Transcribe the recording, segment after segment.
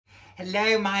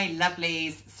Hello my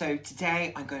lovelies, so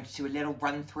today I'm going to do a little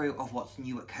run through of what's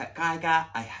new at Kurt Geiger.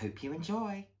 I hope you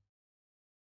enjoy.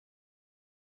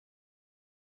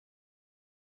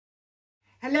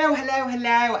 Hello,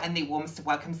 and the warmest of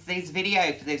welcome to today's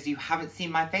video. For those of you who haven't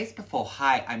seen my face before,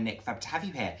 hi, I'm Nick, fab to have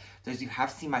you here. Those of you who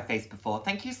have seen my face before,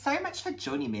 thank you so much for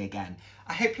joining me again.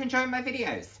 I hope you're enjoying my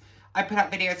videos. I put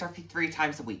out videos roughly 3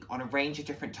 times a week on a range of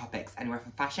different topics, anywhere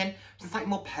from fashion to slightly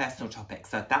more personal topics.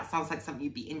 So if that sounds like something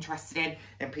you'd be interested in,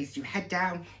 then please do head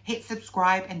down, hit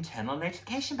subscribe and turn on the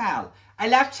notification bell. I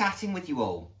love chatting with you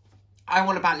all. I'm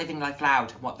all about living life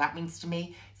loud, and what that means to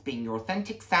me is being your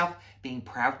authentic self, being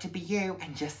proud to be you,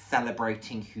 and just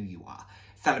celebrating who you are.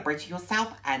 Celebrating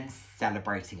yourself and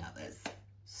celebrating others.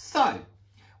 So,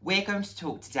 we're going to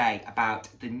talk today about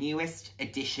the newest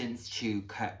additions to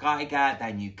Kurt Geiger,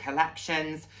 their new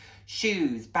collections,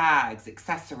 shoes, bags,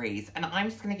 accessories, and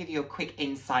I'm just going to give you a quick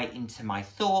insight into my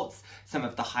thoughts, some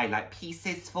of the highlight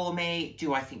pieces for me.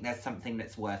 Do I think there's something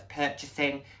that's worth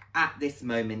purchasing at this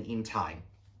moment in time?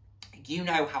 You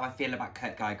know how I feel about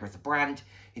Kurt Geiger as a brand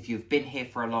if you've been here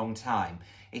for a long time.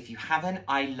 If you haven't,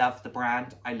 I love the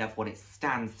brand. I love what it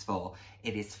stands for.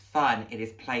 It is fun, it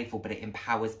is playful, but it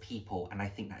empowers people, and I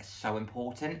think that is so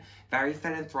important. Very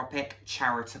philanthropic,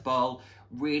 charitable,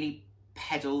 really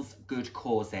peddles good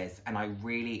causes, and I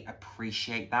really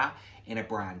appreciate that in a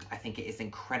brand. I think it is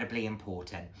incredibly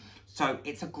important. So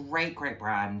it's a great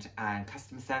brand, and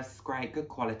customer service is great, good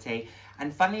quality,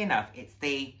 and funnily enough, it's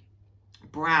the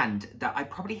brand that I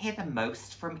probably hear the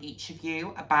most from each of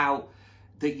you about,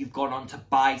 that you've gone on to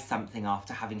buy something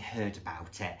after having heard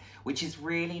about it, which is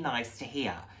really nice to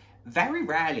hear. Very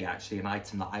rarely actually an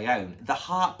item that I own. The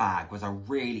heart bag was a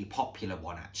really popular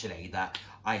one actually that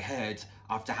I heard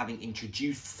after having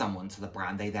introduced someone to the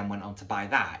brand. They then went on to buy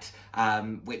that,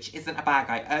 which isn't a bag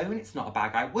I own. It's not a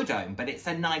bag I would own, but it's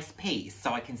a nice piece,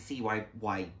 so I can see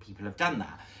why people have done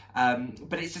that.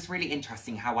 But it's just really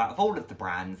interesting how out of all of the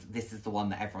brands, this is the one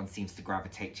that everyone seems to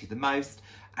gravitate to the most.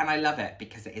 And I love it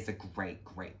because it is a great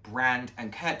brand.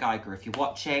 And Kurt Geiger, if you're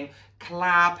watching,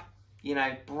 collab, you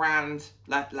know, brand,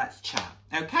 let's chat,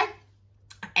 okay?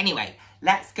 Anyway,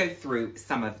 let's go through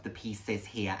some of the pieces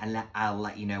here and I'll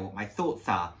let you know what my thoughts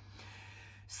are.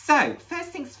 So,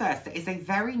 first things first, there is a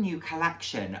very new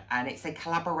collection, and it's a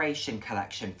collaboration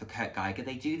collection for Kurt Geiger.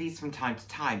 They do these from time to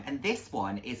time, and this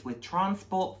one is with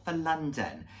Transport for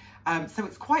London. So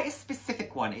it's quite a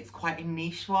specific one. It's quite a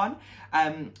niche one.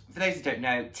 For those who don't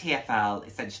know, TfL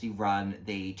essentially run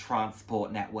the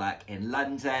transport network in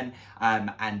London,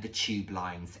 and the tube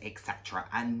lines, etc.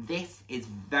 And this is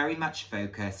very much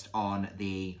focused on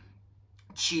the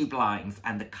tube lines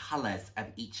and the colours of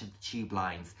each of the tube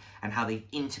lines and how they've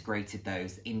integrated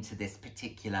those into this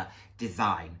particular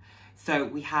design. So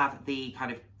we have the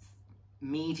kind of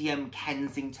medium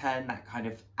Kensington, that kind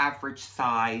of average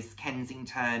size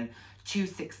Kensington,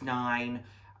 269,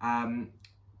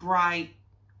 bright,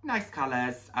 nice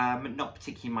colours, not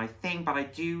particularly my thing, but I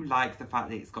do like the fact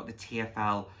that it's got the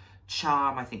TfL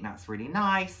charm. I think that's really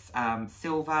nice.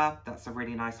 Silver, that's a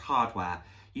really nice hardware.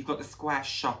 You've got the square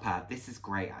shopper. This is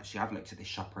great, actually. I've looked at this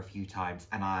shopper a few times,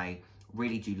 and I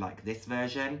really do like this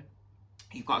version.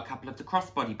 You've got a couple of the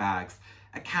crossbody bags,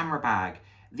 a camera bag.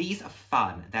 These are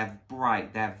fun. They're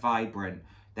bright, they're vibrant,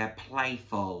 they're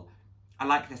playful. I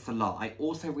like this a lot. I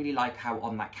also really like how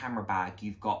on that camera bag,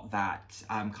 you've got that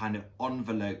kind of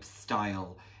envelope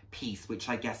style piece, which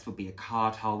I guess would be a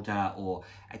card holder or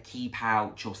a key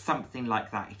pouch or something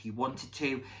like that if you wanted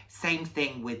to. Same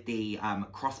thing with the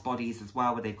crossbodies as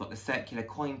well, where they've got the circular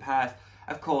coin purse.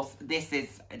 Of course, this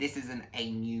isn't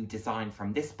a new design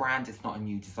from this brand. It's not a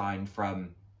new design from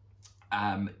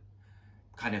kind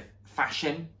of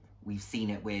fashion. We've seen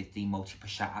it with the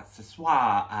multi-pochette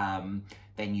accessoire.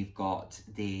 Then you've got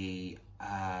the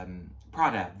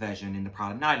Prada version in the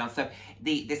Prada nylon. So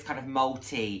this kind of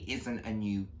multi isn't a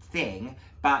new thing,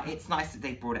 but it's nice that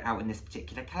they brought it out in this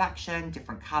particular collection.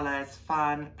 Different colours,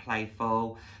 fun,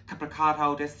 playful. A couple of card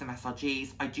holders, some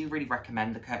SLGs. I do really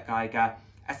recommend the Kurt Geiger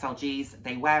SLGs.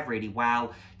 They wear really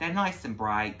well. They're nice and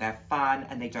bright, they're fun,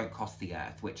 and they don't cost the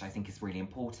earth, which I think is really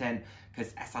important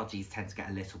because SLGs tend to get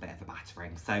a little bit of a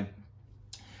battering. So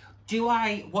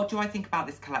what do I think about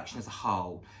this collection as a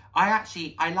whole? I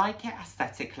like it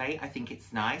aesthetically. I think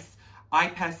it's nice. I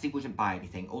personally wouldn't buy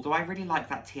anything. Although I really like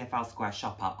that TfL square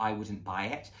shopper, I wouldn't buy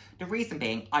it. The reason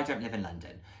being, I don't live in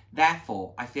London.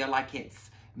 Therefore, I feel like it's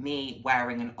me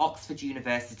wearing an Oxford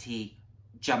University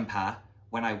jumper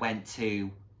when I went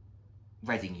to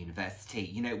Reading University.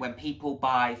 You know, when people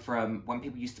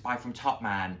used to buy from Top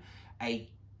Man a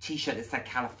t-shirt that said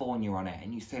California on it,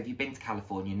 and you say, have you been to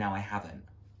California? No, I haven't.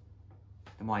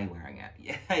 then why are you wearing it?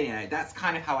 Yeah, you know, that's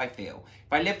kind of how I feel.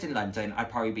 If I lived in London,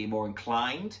 I'd probably be more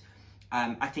inclined.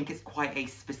 I think it's quite a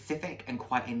specific and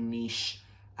quite a niche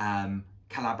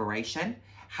collaboration.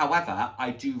 However,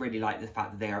 I do really like the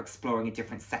fact that they are exploring a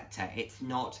different sector. It's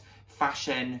not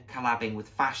fashion collabing with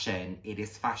fashion, it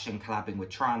is fashion collabing with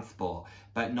transport,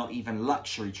 but not even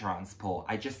luxury transport.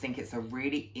 I just think it's a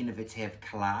really innovative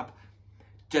collab.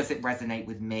 Does it resonate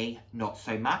with me? Not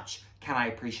so much. Can I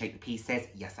appreciate the pieces?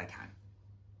 Yes, I can.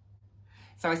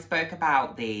 So I spoke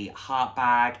about the heart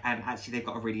bag, and actually they've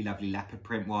got a really lovely leopard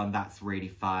print one. That's really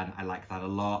fun. I like that a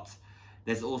lot.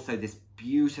 There's also this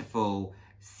beautiful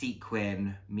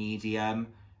sequin medium.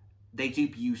 They do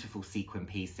beautiful sequin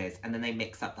pieces, and then they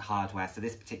mix up the hardware. So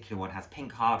this particular one has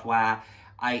pink hardware.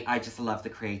 I just love the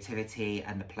creativity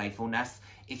and the playfulness.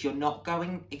 If you're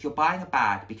buying a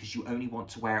bag because you only want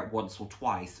to wear it once or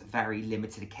twice, very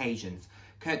limited occasions,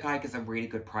 Kurt Geiger's a really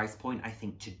good price point, I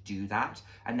think, to do that.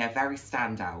 And they're very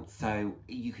standout, so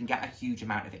you can get a huge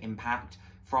amount of impact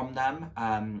from them.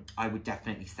 I would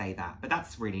definitely say that, but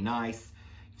that's really nice.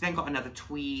 You've then got another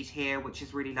tweed here, which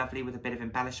is really lovely with a bit of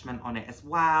embellishment on it as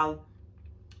well.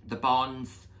 The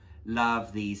Bonds,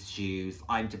 love these shoes.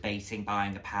 I'm debating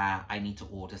buying a pair. I need to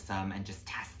order some and just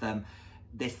test them.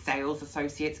 The sales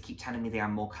associates keep telling me they are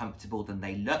more comfortable than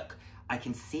they look. I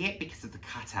can see it because of the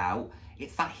cutout.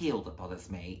 It's that heel that bothers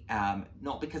me,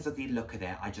 not because of the look of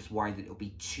it. I just worry that it'll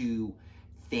be too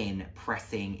thin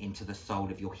pressing into the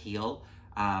sole of your heel,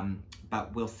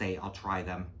 but we'll see. I'll try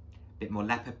them. Bit more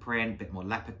leopard print,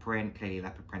 clearly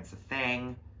leopard print's a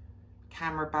thing.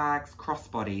 Camera bags,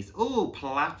 crossbodies. Ooh,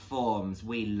 platforms.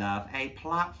 We love a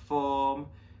platform.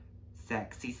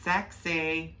 Sexy,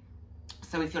 sexy.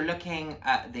 So if you're looking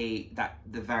at the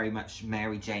very much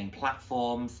Mary Jane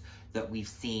platforms that we've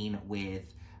seen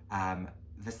with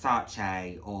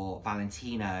Versace or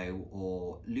Valentino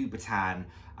or Louboutin,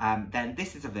 then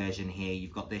this is a version here.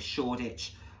 You've got this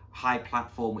Shoreditch high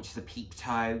platform, which is a peep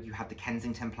toe. You have the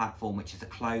Kensington platform, which is a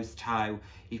closed toe.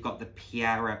 You've got the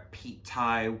Pierre peep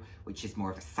toe, which is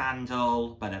more of a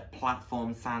sandal, but a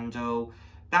platform sandal.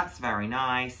 That's very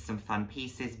nice. Some fun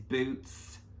pieces,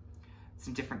 boots,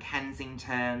 some different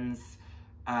Kensingtons.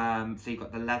 So you've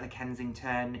got the leather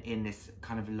Kensington in this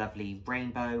kind of lovely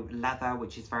rainbow leather,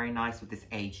 which is very nice with this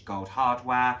aged gold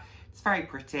hardware. It's very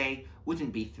pretty.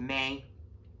 Wouldn't be for me,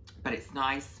 but it's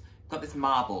nice. Got this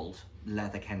marbled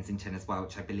leather Kensington as well,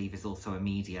 which I believe is also a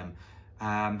medium.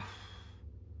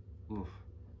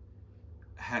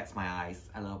 Hurts my eyes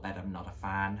a little bit. I'm not a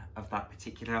fan of that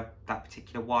particular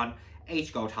one.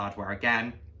 Aged gold hardware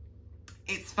again.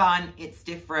 It's fun, it's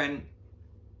different.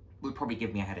 Would probably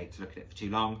give me a headache to look at it for too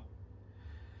long.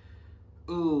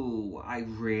 Ooh, I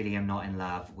really am not in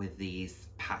love with these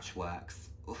patchworks.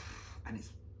 Oof, and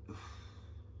it's,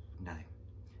 no,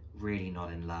 really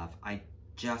not in love. I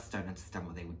just don't understand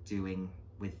what they were doing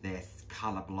with this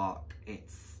colour block. It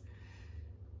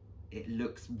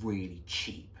looks really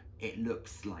cheap. It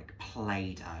looks like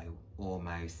Play-Doh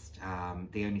almost.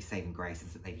 The only saving grace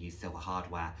is that they've used silver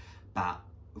hardware, but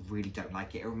really don't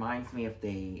like it. It reminds me of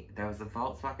there was a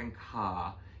Volkswagen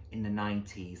car in the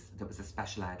 90s that was a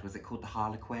special ed. Was it called the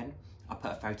Harlequin? I'll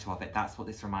put a photo of it. That's what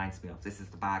this reminds me of. This is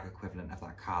the bag equivalent of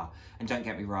that car. And don't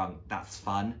get me wrong, that's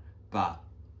fun, but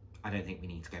I don't think we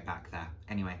need to go back there.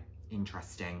 Anyway,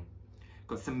 interesting.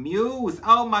 Got some mules.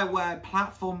 Oh my word,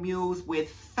 platform mules with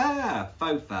fur,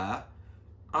 faux fur.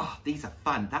 Oh, these are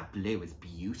fun. That blue is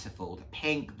beautiful. The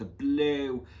pink, the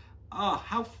blue. Oh,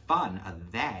 how fun are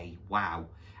they? Wow.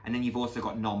 And then you've also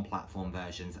got non-platform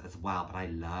versions as well, but I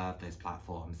love those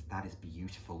platforms. That is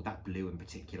beautiful. That blue in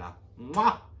particular.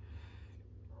 Mwah!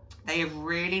 They have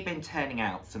really been turning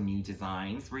out some new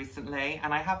designs recently,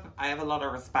 and I have a lot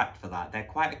of respect for that. They're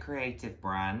quite a creative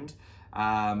brand,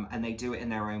 and they do it in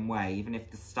their own way. Even if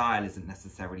the style isn't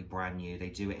necessarily brand new, they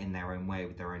do it in their own way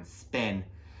with their own spin.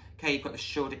 Okay, you've got the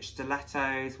Shoreditch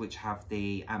stilettos, which have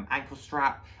the ankle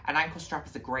strap. An ankle strap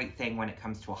is a great thing when it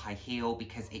comes to a high heel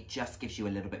because it just gives you a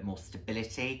little bit more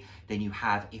stability than you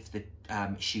have if the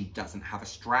shoe doesn't have a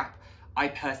strap. I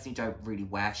personally don't really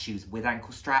wear shoes with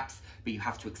ankle straps, but you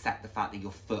have to accept the fact that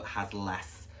your foot has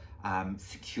less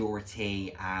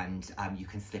security and you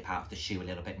can slip out of the shoe a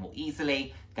little bit more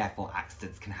easily. Therefore,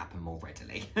 accidents can happen more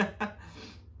readily.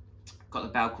 Got the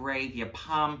Belgravia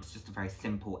pumps, just a very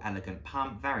simple, elegant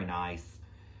pump, very nice.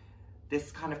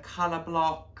 This kind of colour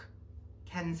block,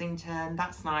 Kensington,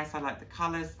 that's nice. I like the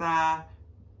colours there.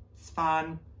 It's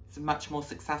fun. It's much more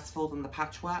successful than the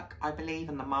patchwork, I believe,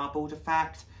 and the marbled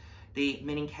effect. The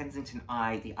mini Kensington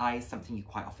eye, the eye is something you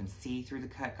quite often see through the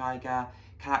Kurt Geiger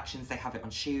collections. They have it on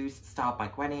shoes, styled by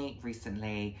Gwenny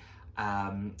recently.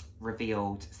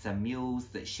 revealed some mules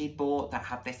that she bought that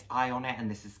had this eye on it, and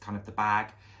this is kind of the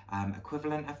bag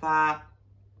equivalent of that.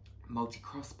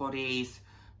 Multi-crossbodies,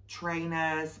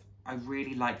 trainers. I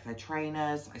really like their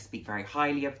trainers. I speak very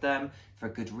highly of them for a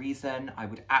good reason. I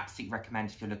would absolutely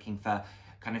recommend, if you're looking for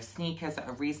kind of sneakers at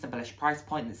a reasonable-ish price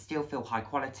point that still feel high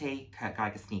quality, Kurt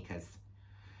Geiger sneakers.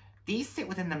 These sit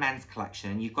within the men's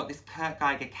collection. You've got this Kurt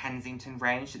Geiger Kensington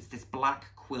range. It's this black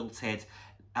quilted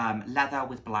leather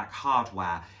with black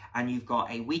hardware. And you've got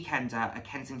a weekender, a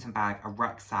Kensington bag, a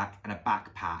rucksack, and a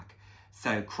backpack.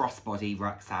 So crossbody,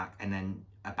 rucksack, and then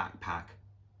a backpack.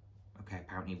 Okay,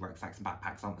 apparently rucksacks and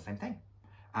backpacks aren't the same thing.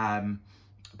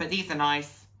 But these are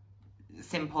nice,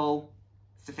 simple,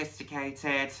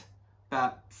 sophisticated,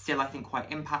 but still I think quite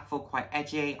impactful, quite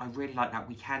edgy. I really like that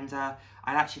weekender.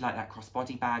 I actually like that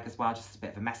crossbody bag as well, just a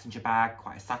bit of a messenger bag,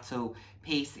 quite a subtle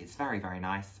piece. It's very, very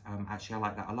nice. Actually, I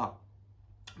like that a lot.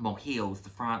 More heels, the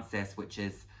Francis, which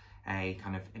is a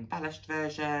kind of embellished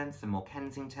version, some more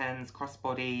Kensingtons,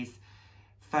 crossbodies,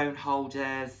 phone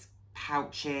holders,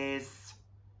 pouches,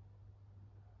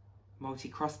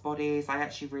 multi-crossbodies. I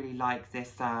actually really like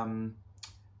this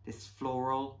this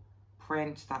floral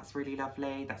print. That's really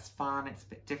lovely. That's fun. It's a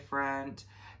bit different.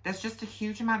 There's just a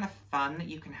huge amount of fun that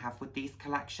you can have with these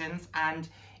collections, and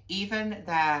even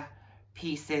their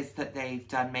pieces that they've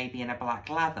done maybe in a black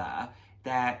leather,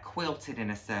 they're quilted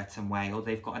in a certain way, or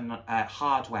they've got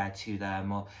hardware to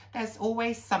them, or there's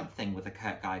always something with a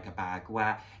Kurt Geiger bag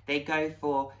where they go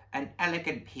for an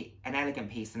elegant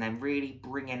piece and then really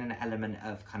bring in an element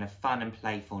of kind of fun and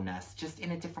playfulness, just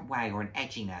in a different way, or an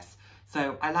edginess.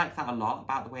 So I like that a lot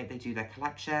about the way they do their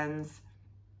collections.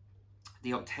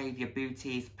 The Octavia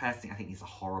booties, personally, I think these are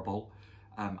horrible.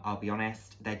 I'll be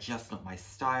honest, they're just not my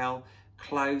style.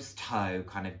 Closed toe,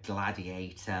 kind of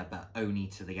gladiator, but only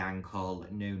to the ankle.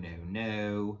 No, no,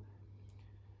 no.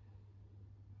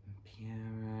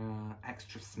 Piera,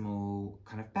 extra small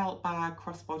kind of belt bag,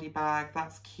 crossbody bag.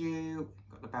 That's cute.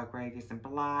 Got the Belgravius in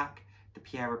black. The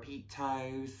Piera peep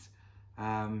toes.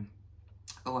 Oh,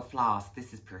 a flask.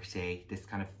 This is pretty. This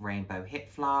kind of rainbow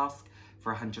hip flask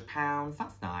for £100.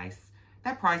 That's nice.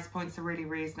 Their price points are really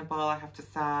reasonable, I have to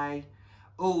say.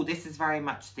 Oh, this is very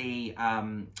much the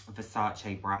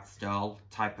Versace Bratz doll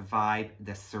type of vibe,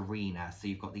 the Serena. So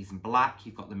you've got these in black,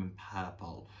 you've got them in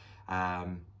purple.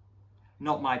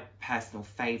 Not my personal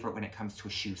favourite when it comes to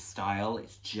a shoe style.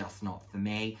 It's just not for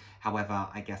me. However,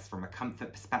 I guess from a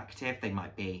comfort perspective, they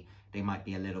might be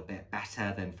a little bit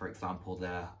better than, for example,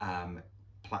 the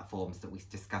platforms that we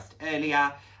discussed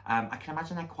earlier. I can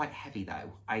imagine they're quite heavy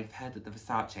though. I've heard that the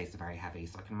Versace's are very heavy,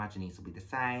 so I can imagine these will be the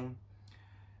same.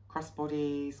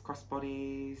 Crossbodies,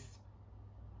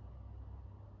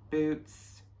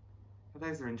 boots. Well,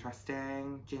 those are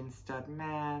interesting. Gin stud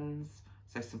men's.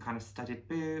 So some kind of studded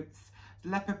boots.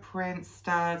 Leopard print,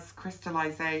 studs,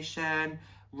 crystallization,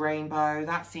 rainbow.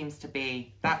 That seems to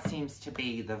be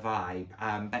the vibe,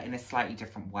 but in a slightly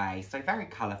different way. So very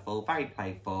colourful, very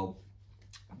playful.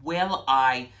 Will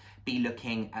I be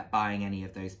looking at buying any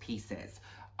of those pieces?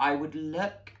 I would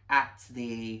look at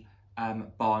the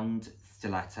Bond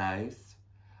stilettos.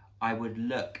 I would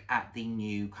look at the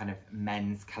new kind of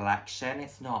men's collection.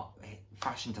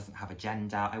 Fashion doesn't have a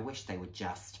gender. I wish they would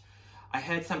just. I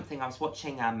heard something, I was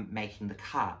watching Making the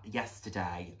Cut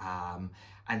yesterday,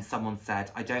 and someone said,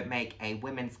 I don't make a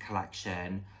women's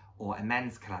collection or a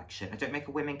men's collection. I don't make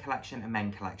a women collection, a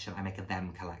men collection, I make a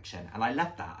them collection. And I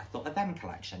love that. I thought a them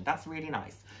collection, that's really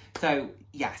nice. So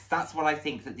yes, that's what I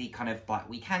think that the kind of black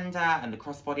weekender and the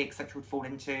crossbody, etc. would fall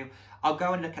into. I'll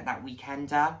go and look at that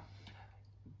weekender.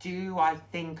 Do I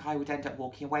think I would end up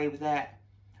walking away with it?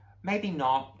 Maybe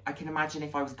not. I can imagine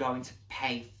if I was going to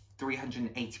pay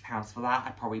 £380 for that,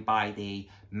 I'd probably buy the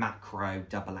macro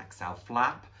XXL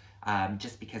flap.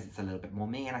 Just because it's a little bit more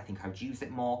me and I think I would use it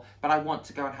more, but I want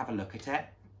to go and have a look at it.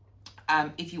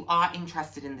 If you are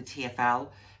interested in the TFL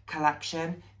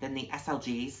collection, then the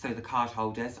SLGs, so the card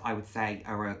holders, I would say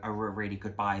are a really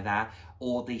good buy there,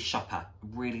 or the shopper.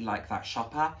 Really like that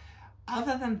shopper.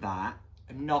 Other than that,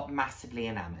 I'm not massively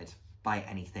enamoured by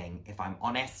anything, if I'm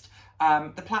honest.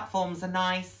 The platforms are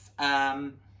nice,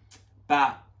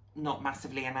 but not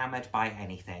massively enamoured by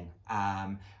anything.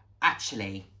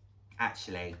 Actually,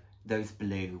 those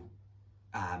blue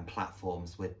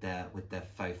platforms with the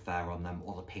faux fur on them,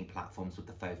 or the pink platforms with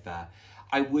the faux fur,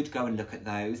 I would go and look at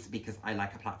those because I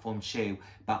like a platform shoe,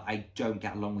 but I don't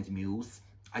get along with mules.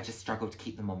 I just struggle to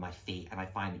keep them on my feet, and I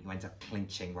find that you end up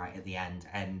clinching right at the end,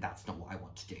 and that's not what I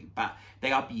want to do. But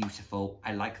they are beautiful.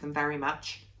 I like them very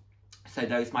much. So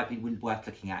those might be worth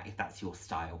looking at if that's your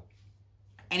style.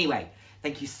 Anyway,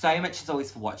 thank you so much as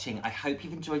always for watching. I hope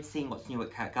you've enjoyed seeing what's new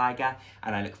at Kurt Geiger,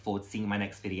 and I look forward to seeing you in my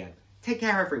next video. Take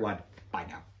care, everyone. Bye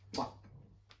now.